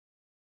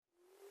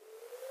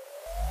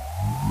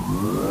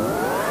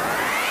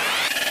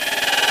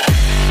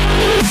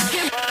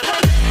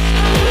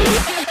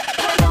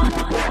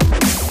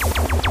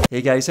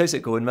Hey guys, how's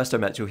it going? Mr.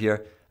 Mitchell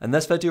here. In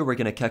this video we're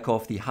going to kick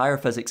off the higher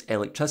physics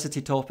electricity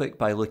topic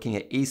by looking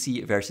at AC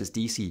versus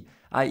DC,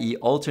 i.e.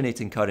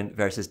 alternating current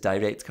versus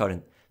direct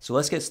current. So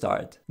let's get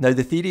started. Now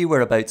the theory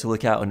we're about to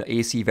look at on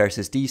AC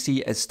versus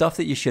DC is stuff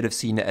that you should have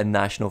seen in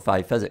National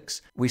 5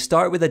 Physics. We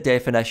start with a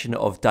definition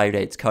of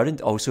direct current,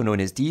 also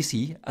known as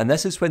DC, and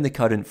this is when the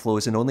current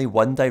flows in only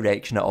one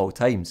direction at all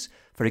times.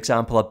 For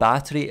example, a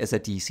battery is a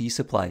DC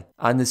supply.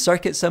 And the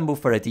circuit symbol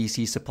for a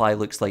DC supply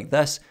looks like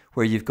this,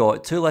 where you've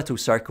got two little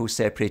circles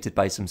separated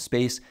by some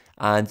space,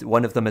 and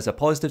one of them is a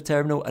positive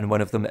terminal and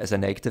one of them is a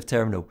negative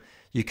terminal.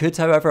 You could,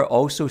 however,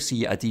 also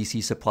see a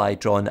DC supply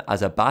drawn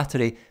as a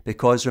battery,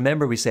 because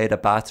remember we said a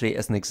battery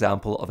is an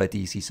example of a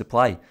DC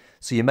supply.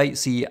 So you might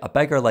see a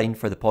bigger line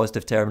for the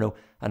positive terminal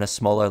and a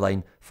smaller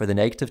line for the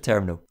negative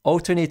terminal.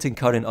 Alternating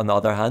current, on the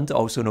other hand,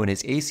 also known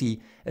as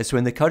AC, is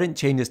when the current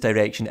changes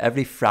direction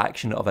every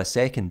fraction of a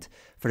second.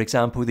 For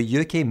example, the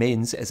UK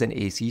mains is an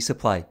AC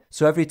supply.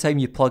 So every time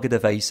you plug a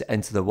device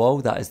into the wall,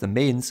 that is the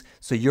mains,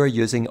 so you're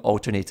using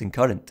alternating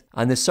current.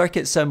 And the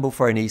circuit symbol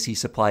for an AC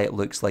supply, it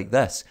looks like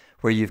this,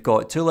 where you've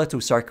got two little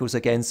circles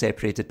again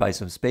separated by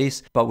some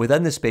space, but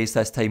within the space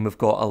this time we've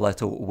got a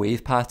little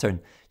wave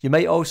pattern. You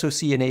might also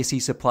see an AC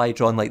supply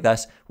drawn like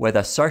this with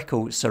a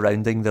circle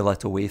surrounding the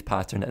little wave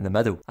pattern in the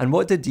middle. And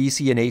what do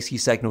DC and AC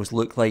signals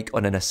look like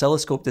on an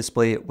oscilloscope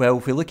display? Well,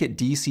 if we look at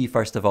DC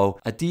first of all,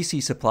 a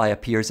DC supply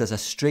appears as a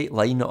straight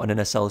line on an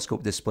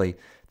oscilloscope display.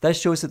 This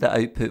shows that the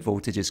output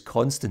voltage is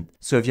constant.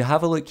 So if you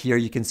have a look here,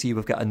 you can see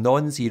we've got a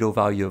non-zero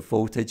value of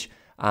voltage,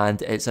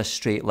 and it's a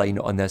straight line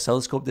on the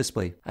oscilloscope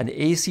display. An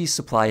AC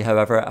supply,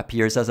 however,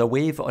 appears as a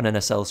wave on an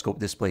oscilloscope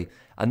display,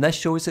 and this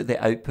shows that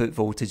the output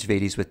voltage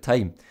varies with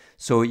time.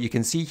 So you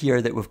can see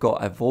here that we've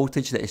got a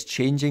voltage that is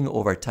changing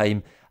over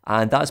time,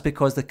 and that's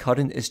because the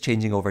current is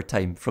changing over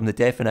time from the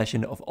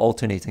definition of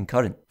alternating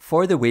current.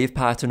 For the wave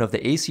pattern of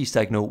the AC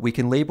signal, we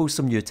can label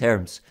some new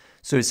terms.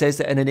 So it says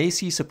that in an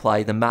AC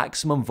supply, the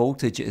maximum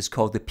voltage is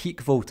called the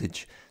peak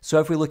voltage. So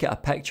if we look at a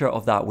picture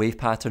of that wave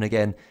pattern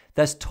again,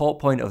 this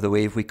top point of the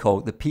wave we call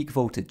the peak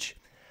voltage.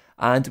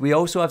 And we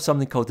also have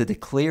something called the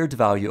declared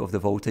value of the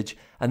voltage,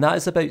 and that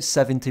is about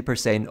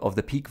 70% of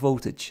the peak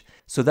voltage.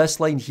 So this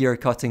line here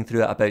cutting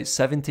through at about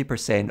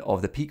 70%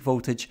 of the peak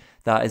voltage,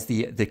 that is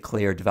the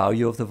declared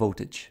value of the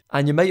voltage.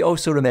 And you might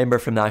also remember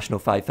from National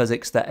 5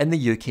 Physics that in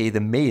the UK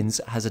the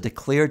mains has a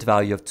declared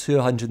value of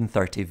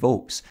 230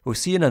 volts. We'll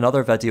see in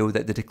another video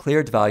that the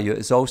declared value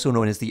is also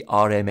known as the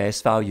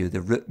RMS value, the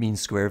root mean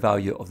square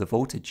value of the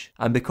voltage.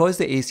 And because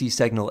the AC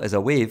signal is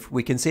a wave,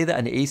 we can say that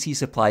an AC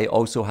supply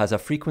also has a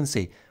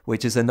frequency,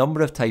 which is the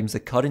number of times the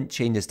current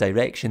changes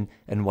direction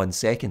in 1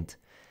 second.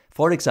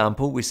 For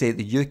example, we say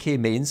the UK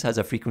mains has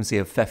a frequency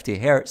of 50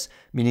 Hz,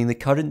 meaning the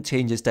current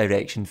changes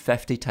direction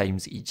 50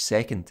 times each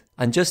second.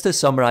 And just to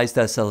summarise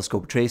the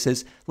oscilloscope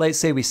traces, let's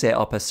say we set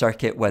up a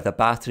circuit with a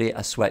battery,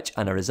 a switch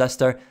and a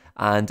resistor,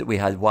 and we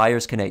had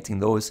wires connecting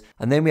those,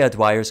 and then we had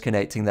wires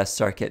connecting this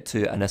circuit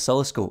to an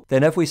oscilloscope.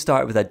 Then if we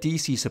start with a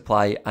DC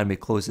supply and we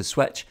close the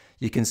switch,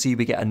 you can see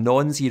we get a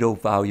non-zero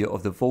value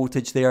of the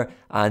voltage there,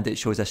 and it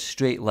shows a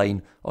straight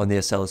line on the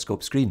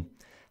oscilloscope screen.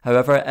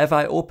 However, if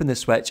I open the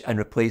switch and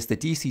replace the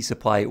DC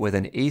supply with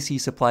an AC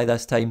supply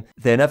this time,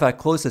 then if I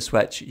close the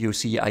switch, you'll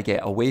see I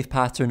get a wave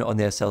pattern on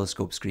the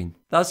oscilloscope screen.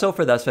 That's all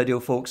for this video,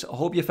 folks. I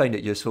hope you found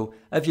it useful.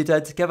 If you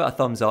did, give it a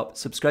thumbs up,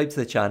 subscribe to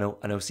the channel,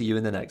 and I'll see you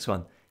in the next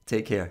one.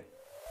 Take care.